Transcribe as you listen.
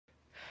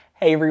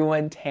Hey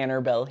everyone, Tanner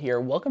Bell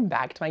here. Welcome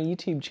back to my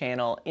YouTube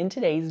channel. In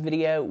today's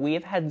video, we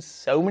have had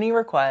so many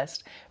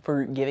requests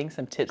for giving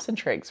some tips and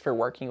tricks for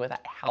working with a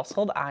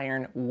household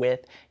iron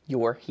with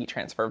your heat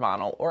transfer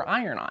vinyl or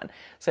iron-on.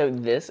 So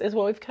this is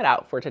what we've cut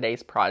out for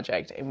today's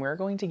project, and we're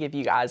going to give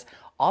you guys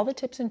all the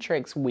tips and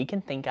tricks we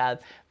can think of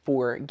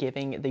for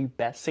giving the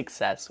best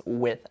success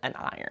with an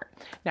iron.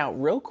 Now,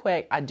 real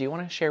quick, I do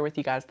want to share with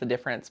you guys the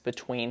difference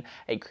between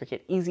a Cricut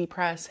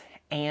EasyPress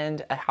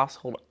and a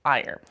household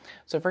iron.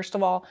 So first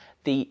of all,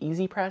 the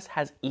EasyPress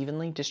has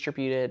evenly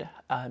distributed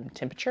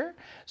temperature.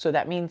 So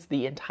that means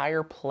the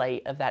entire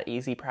plate of that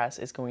EasyPress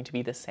is going to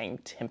be the same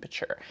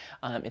temperature.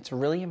 It's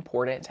really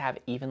important to have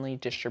evenly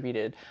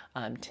distributed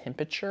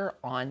temperature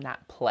on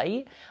that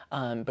plate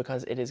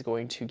because it is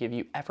going to give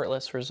you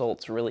effortless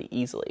results really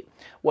easily.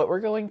 What we're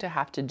going to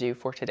have to do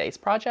for today's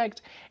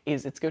project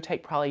is it's going to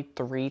take probably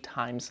 3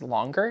 times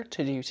longer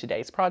to do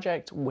today's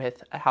project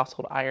with a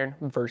household iron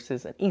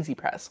versus an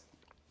EasyPress.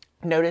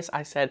 Notice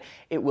I said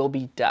it will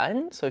be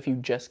done, so if you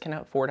just can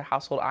afford a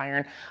household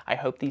iron, I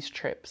hope these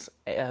tips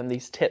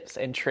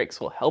and tricks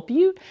will help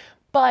you.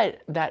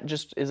 But that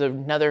just is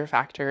another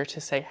factor to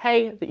say,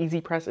 hey, the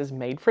EasyPress is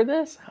made for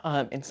this,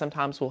 and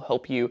sometimes will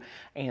help you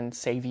and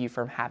save you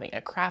from having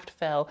a craft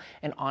fail.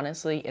 And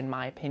honestly, in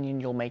my opinion,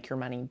 you'll make your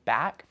money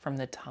back from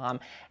the time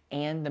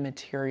and the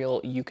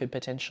material you could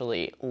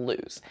potentially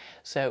lose.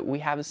 So we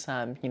have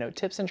some,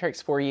 tips and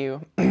tricks for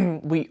you.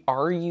 We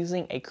are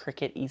using a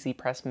Cricut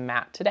EasyPress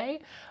mat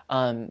today.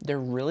 They're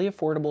really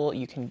affordable.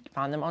 You can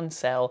find them on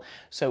sale.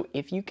 So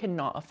if you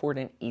cannot afford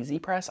an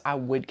EasyPress, I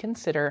would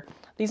consider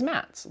these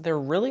mats. They're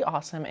really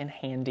awesome and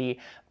handy.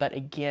 But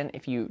again,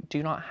 if you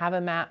do not have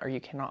a mat or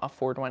you cannot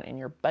afford one in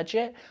your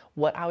budget,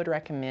 what I would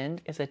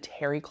recommend is a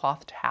terry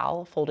cloth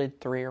towel folded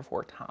 3 or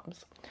 4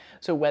 times.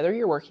 So whether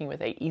you're working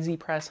with a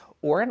EasyPress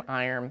or an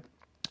iron,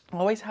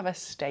 always have a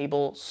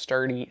stable,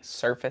 sturdy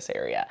surface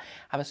area.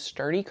 Have a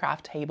sturdy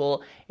craft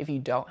table. If you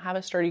don't have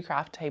a sturdy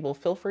craft table,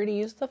 feel free to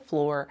use the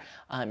floor,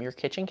 your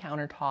kitchen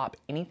countertop,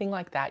 anything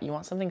like that. You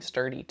want something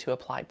sturdy to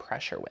apply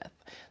pressure with.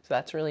 So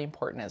that's really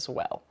important as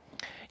well.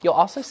 You'll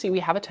also see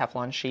we have a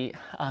Teflon sheet.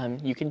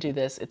 You can do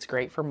this. It's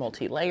great for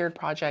multi-layered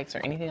projects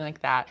or anything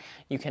like that.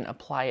 You can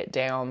apply it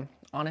down.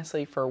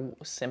 Honestly, for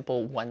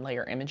simple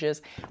 1-layer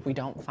images, we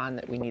don't find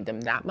that we need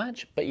them that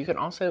much, but you can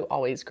also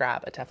always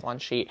grab a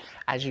Teflon sheet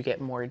as you get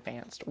more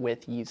advanced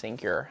with using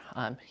your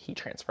heat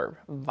transfer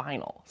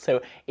vinyl.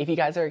 So if you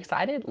guys are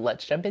excited,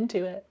 let's jump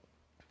into it.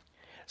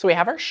 So we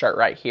have our shirt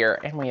right here,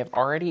 and we have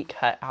already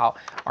cut out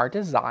our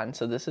design.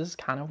 So this is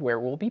kind of where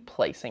we'll be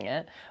placing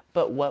it.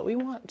 But what we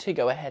want to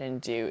go ahead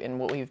and do, and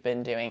what we've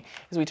been doing,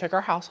 is we took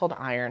our household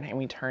iron and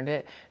we turned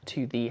it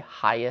to the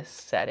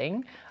highest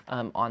setting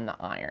on the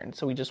iron.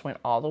 So we just went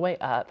all the way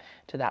up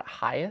to that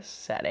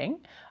highest setting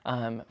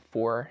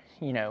for,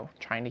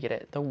 trying to get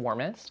it the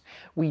warmest.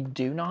 We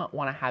do not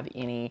want to have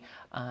any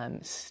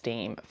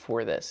steam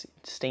for this.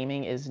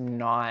 Steaming is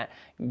not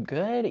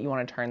good. You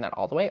want to turn that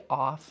all the way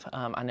off.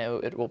 I know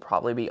it will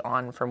probably be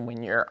on from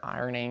when you're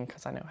ironing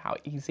because I know how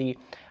easy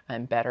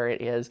and better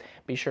it is.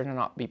 Be sure to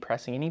not be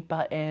pressing any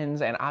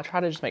buttons, and I try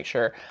to just make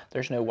sure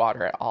there's no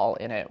water at all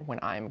in it when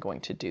I'm going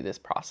to do this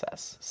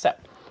process. So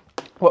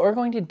what we're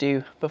going to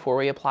do before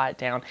we apply it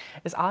down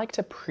is I like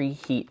to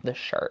preheat the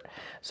shirt.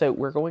 So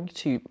we're going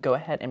to go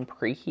ahead and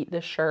preheat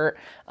the shirt.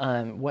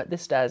 What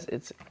this does,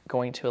 it's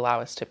going to allow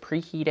us to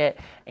preheat it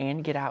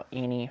and get out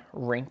any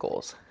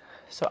wrinkles.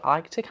 So I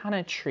like to kind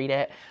of treat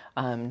it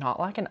not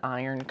like an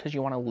iron because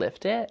you want to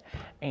lift it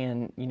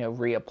and,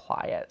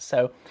 reapply it.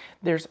 So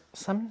there's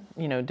some,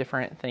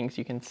 different things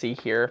you can see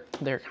here.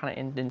 They're kind of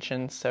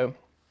indentions. So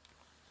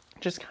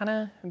just kind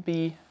of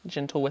be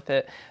gentle with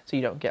it so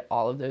you don't get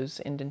all of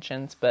those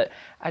indentions. But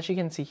as you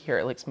can see here,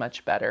 it looks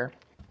much better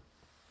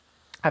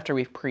after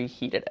we've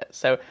preheated it.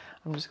 So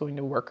I'm just going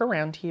to work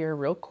around here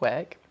real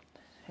quick.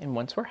 And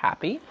once we're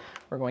happy,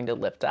 we're going to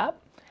lift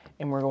up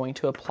and we're going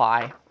to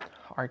apply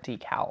our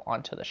decal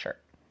onto the shirt.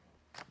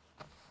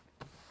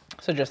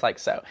 So just like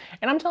so.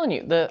 And I'm telling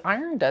you, the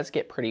iron does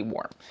get pretty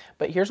warm,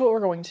 but here's what we're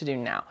going to do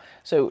now.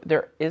 So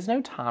there is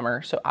no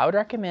timer, so I would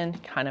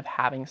recommend kind of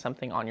having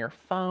something on your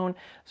phone.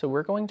 So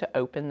we're going to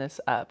open this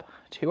up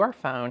to our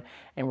phone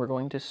and we're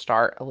going to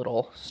start a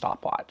little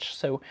stopwatch.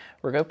 So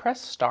we're going to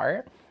press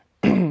start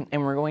and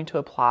we're going to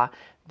apply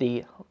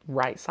the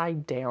right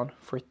side down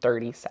for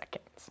 30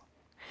 seconds.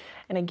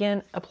 And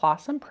again, apply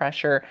some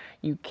pressure.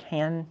 You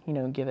can,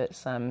 give it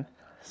some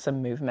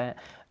movement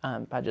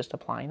by just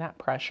applying that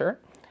pressure.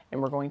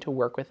 And we're going to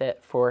work with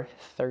it for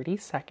 30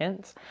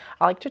 seconds.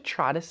 I like to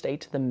try to stay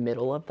to the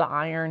middle of the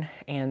iron.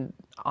 And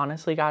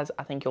honestly, guys,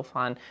 I think you'll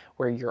find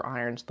where your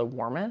iron's the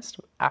warmest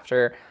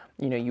after,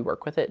 you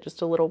work with it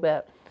just a little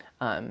bit.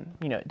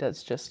 It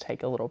does just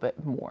take a little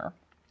bit more.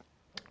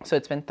 So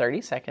it's been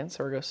 30 seconds,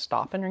 so we're going to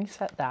stop and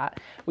reset that.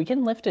 We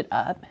can lift it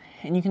up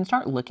and you can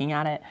start looking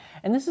at it.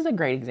 And this is a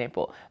great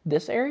example.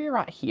 This area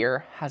right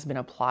here has been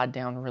applied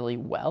down really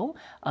well.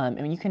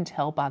 And you can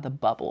tell by the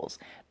bubbles.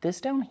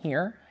 This down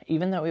here,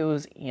 even though it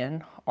was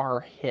in our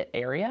hit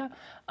area,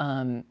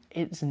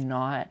 it's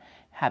not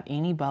have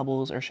any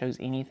bubbles or shows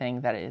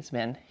anything that it has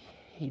been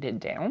heated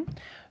down.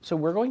 So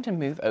we're going to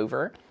move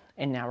over,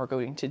 and now we're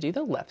going to do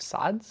the left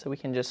side. So we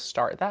can just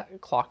start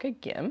that clock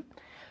again,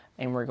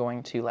 and we're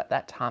going to let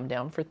that time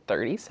down for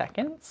 30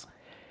 seconds.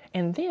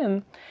 And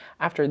then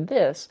after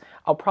this,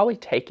 I'll probably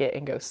take it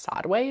and go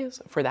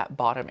sideways for that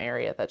bottom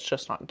area that's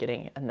just not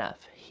getting enough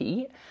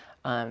heat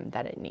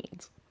that it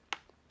needs.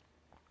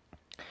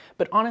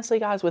 But honestly,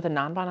 guys, with a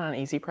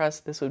 9x9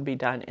 EasyPress, this would be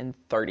done in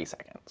 30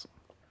 seconds.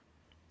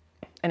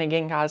 And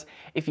again, guys,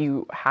 if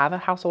you have a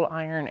household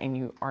iron and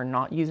you are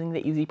not using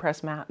the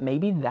EasyPress mat,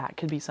 maybe that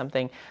could be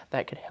something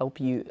that could help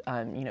you,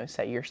 you know,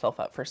 set yourself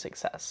up for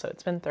success. So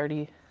it's been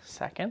 30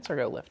 seconds, or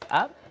go lift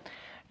up.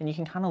 And you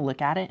can kind of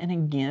look at it, and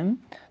again,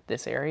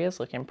 this area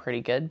is looking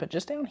pretty good, but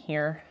just down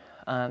here,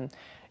 you know,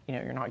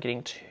 you're not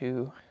getting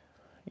too,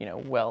 you know,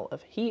 well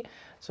of heat.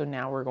 So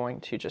now we're going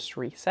to just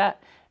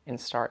reset and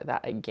start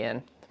that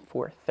again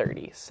for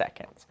 30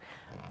 seconds.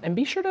 And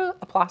be sure to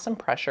apply some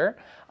pressure.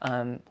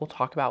 We'll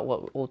talk about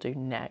what we'll do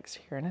next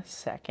here in a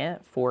second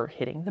for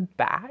hitting the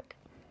back.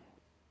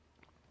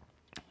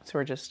 So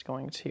we're just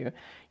going to, you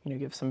know,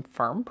 give some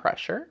firm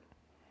pressure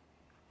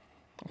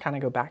and kind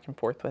of go back and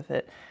forth with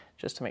it,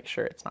 just to make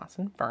sure it's nice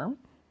and firm,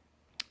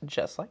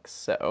 just like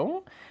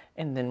so.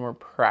 And then we're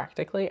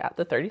practically at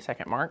the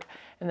 30-second mark.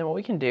 And then what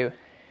we can do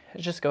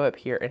is just go up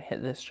here and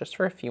hit this just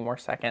for a few more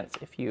seconds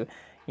if you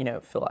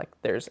know, feel like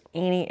there's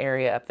any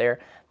area up there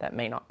that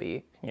may not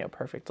be, you know,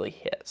 perfectly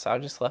hit. So I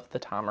just left the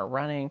timer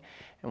running,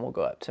 and we'll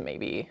go up to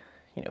maybe,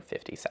 you know,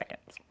 50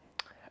 seconds.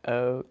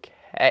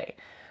 Okay,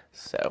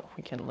 so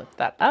we can lift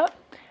that up.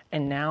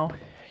 And now,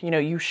 you know,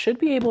 you should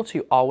be able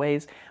to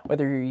always,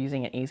 whether you're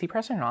using an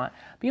EasyPress or not,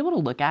 be able to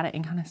look at it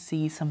and kind of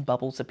see some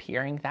bubbles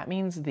appearing. That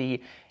means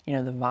the, you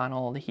know, the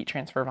vinyl, the heat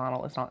transfer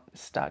vinyl is not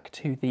stuck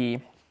to the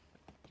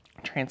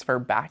transfer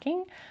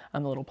backing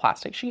on the little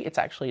plastic sheet. It's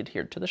actually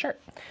adhered to the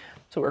shirt.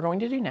 So what we're going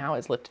to do now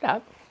is lift it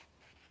up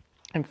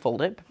and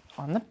fold it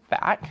on the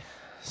back.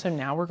 So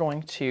now we're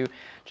going to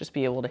just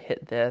be able to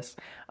hit this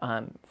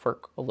for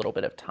a little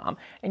bit of time.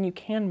 And you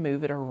can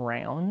move it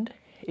around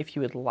if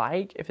you would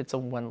like, if it's a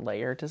one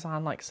layer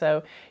design like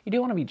so. You do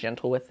want to be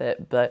gentle with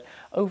it, but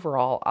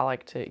overall I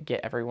like to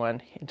get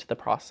everyone into the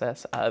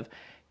process of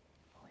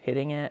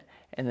hitting it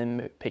and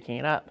then picking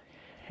it up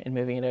and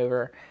moving it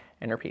over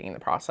and repeating the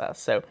process.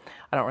 So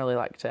I don't really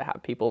like to have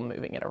people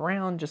moving it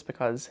around, just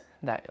because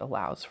that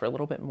allows for a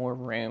little bit more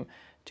room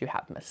to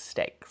have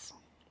mistakes.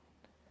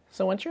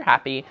 So once you're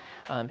happy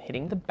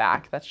hitting the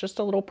back, that's just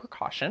a little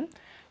precaution.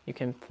 You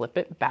can flip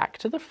it back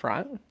to the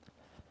front.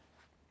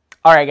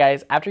 All right,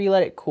 guys, after you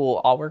let it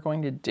cool, all we're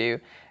going to do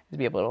is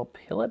be able to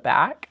peel it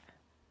back.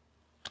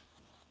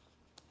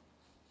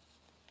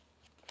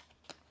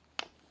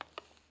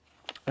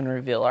 And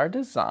reveal our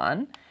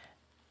design.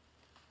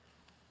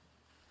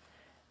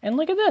 And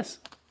look at this.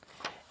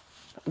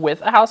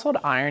 With a household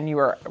iron, you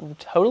are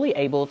totally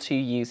able to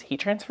use heat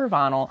transfer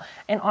vinyl,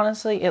 and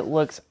honestly, it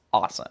looks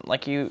awesome.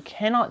 Like, you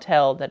cannot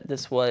tell that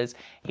this was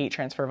heat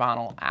transfer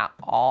vinyl at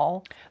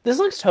all. This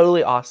looks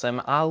totally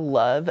awesome. I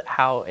love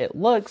how it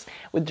looks.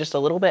 With just a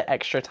little bit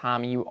extra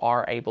time, you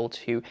are able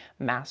to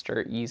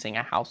master using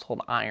a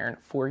household iron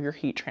for your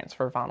heat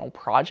transfer vinyl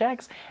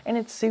projects, and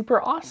it's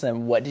super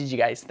awesome. What did you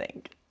guys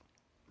think?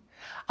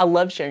 I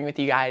love sharing with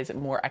you guys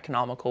more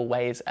economical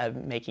ways of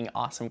making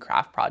awesome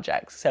craft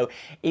projects. So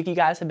if you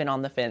guys have been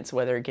on the fence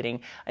whether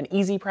getting an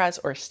EasyPress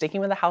or sticking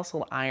with a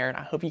household iron,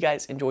 I hope you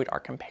guys enjoyed our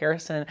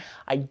comparison.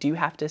 I do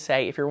have to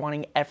say, if you're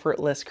wanting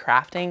effortless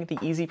crafting, the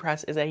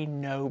EasyPress is a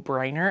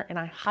no-brainer, and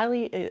I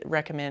highly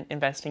recommend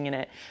investing in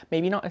it.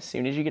 Maybe not as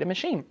soon as you get a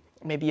machine,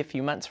 maybe a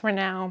few months from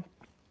now,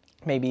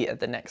 maybe at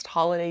the next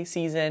holiday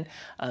season,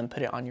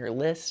 put it on your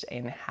list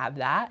and have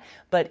that.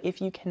 But if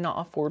you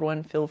cannot afford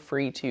one, feel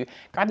free to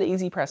grab the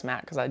EasyPress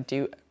mat, because I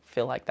do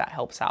feel like that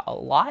helps out a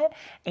lot.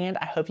 And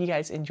I hope you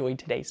guys enjoyed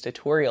today's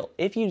tutorial.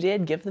 If you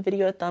did, give the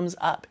video a thumbs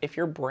up. If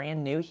you're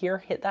brand new here,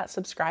 hit that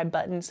subscribe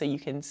button so you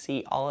can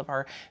see all of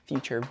our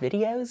future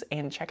videos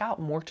and check out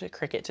more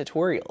Cricut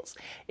tutorials.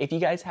 If you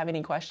guys have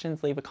any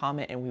questions, leave a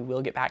comment and we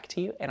will get back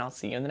to you, and I'll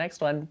see you in the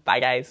next one. Bye,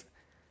 guys.